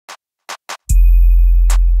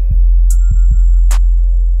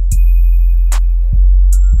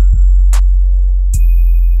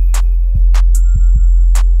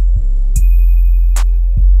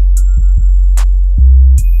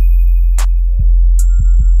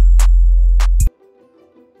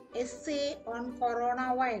essay on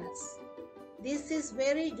coronavirus. This is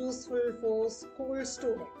very useful for school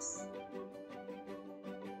students.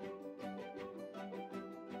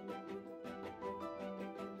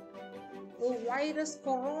 A virus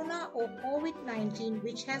corona or COVID-19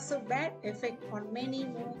 which has a bad effect on many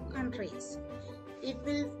more countries. It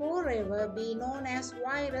will forever be known as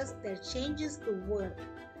virus that changes the world.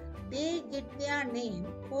 They get their name,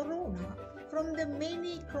 corona, from the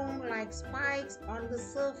many cone-like spikes on the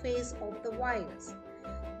surface of the virus.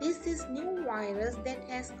 This is new virus that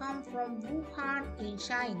has come from Wuhan in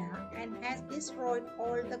China and has destroyed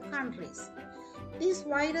all the countries. This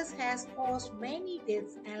virus has caused many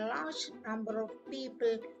deaths and a large number of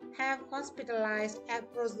people have hospitalized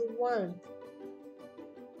across the world.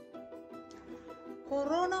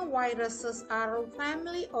 Coronaviruses are a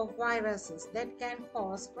family of viruses that can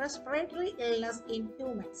cause respiratory illness in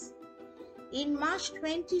humans. In March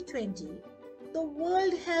 2020, the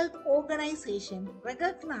World Health Organization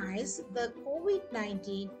recognized the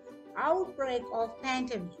COVID-19 outbreak of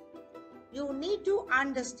pandemic. You need to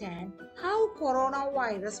understand how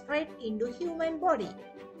coronavirus spread into human body.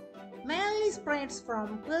 Mainly spreads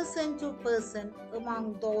from person to person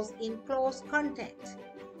among those in close contact.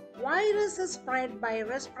 Virus is spread by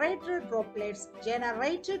respiratory droplets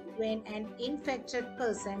generated when an infected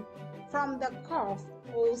person from the cough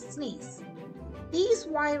or sneeze. These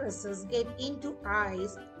viruses get into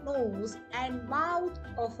eyes, nose, and mouth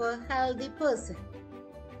of a healthy person.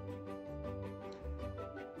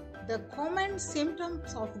 The common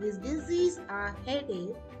symptoms of this disease are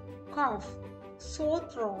headache, cough, sore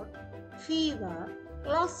throat, fever,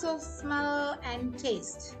 loss of smell and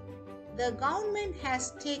taste. The government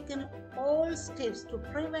has taken all steps to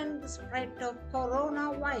prevent the spread of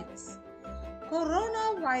coronavirus.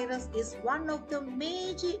 Coronavirus is one of the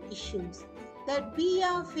major issues that we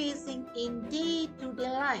are facing in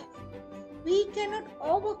day-to-day life. We cannot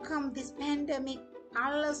overcome this pandemic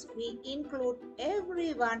unless we include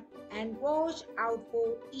everyone and watch out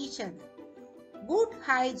for each other. Good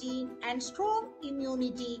hygiene and strong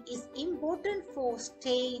immunity is important for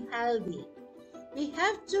staying healthy. We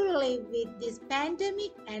have to live with this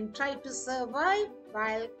pandemic and try to survive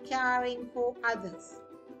while caring for others.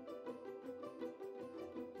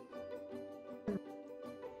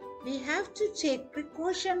 We have to take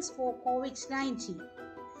precautions for COVID-19.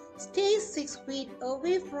 Stay 6 feet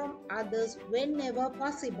away from others whenever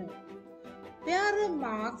possible. Wear a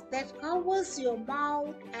mask that covers your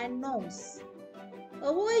mouth and nose.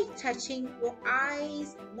 Avoid touching your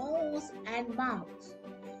eyes, nose and mouth.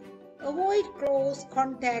 Avoid close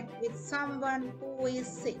contact with someone who is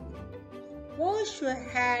sick. Wash your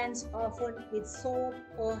hands often with soap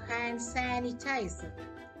or hand sanitizer.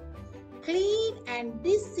 Clean and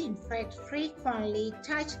disinfect frequently.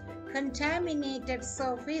 Touch contaminated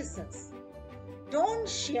surfaces. Don't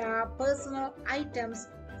share personal items,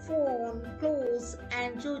 phone, clothes,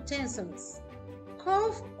 and utensils.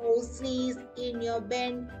 Cough or sneeze in your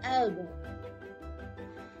bent elbow.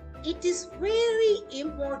 It is very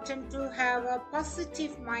important to have a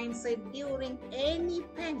positive mindset during any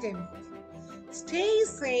pandemic. Stay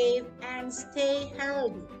safe and stay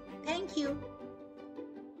healthy. Thank you.